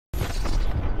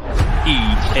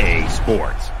EA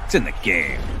Sports. It's in the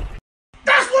game.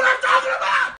 That's what I'm talking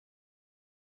about!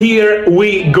 Here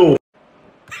we go.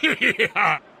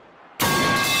 Yeah.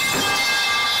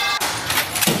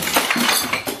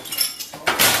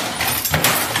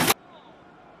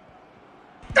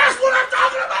 That's what I'm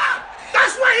talking about!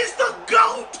 That's why he's the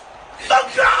GOAT! The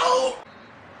GOAT!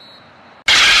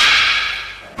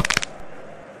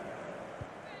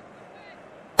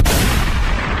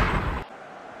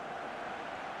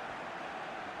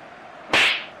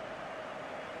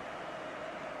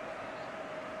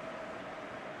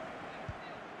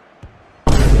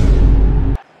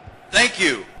 Thank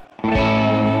you.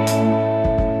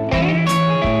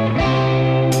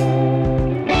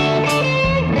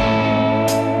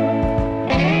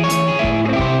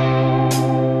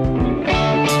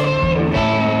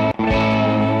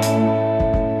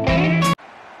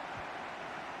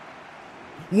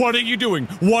 What are you doing?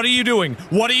 What are you doing?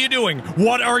 What are you doing?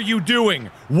 What are you doing?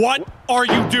 What are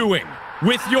you doing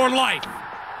with your life?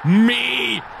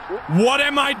 Me? What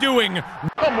am I doing?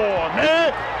 Come on,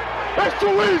 man. That's too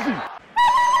easy.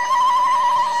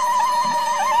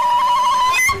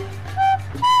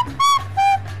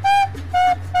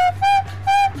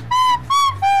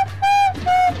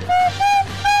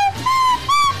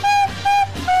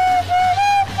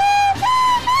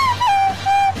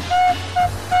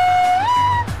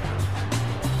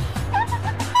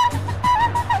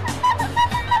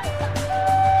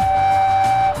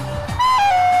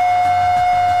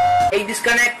 Hey,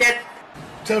 disconnected.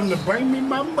 Tell them to bring me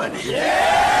my money.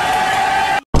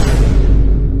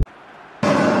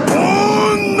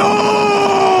 Oh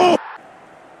no!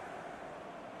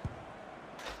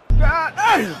 God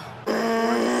damn.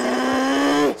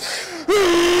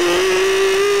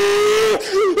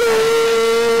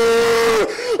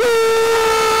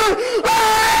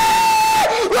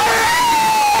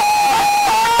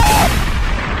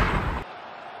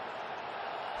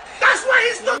 That's why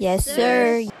he's the Yes,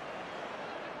 sir.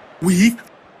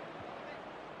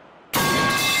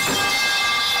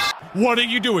 What are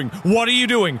you doing? What are you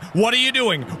doing? What are you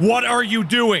doing? What are you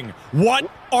doing?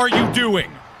 What are you doing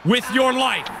with your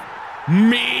life?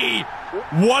 Me?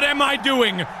 What am I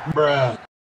doing? Bruh.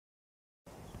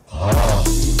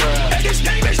 And his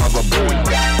name is Baba Boy.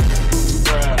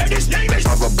 And his name is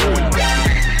Baba Boy.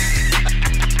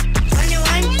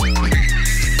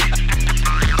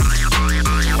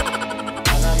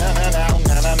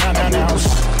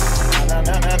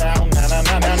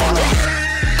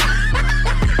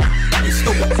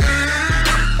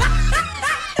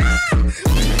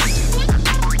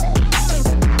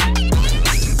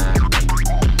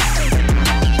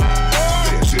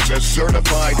 This is a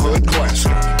certified hood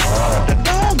classic.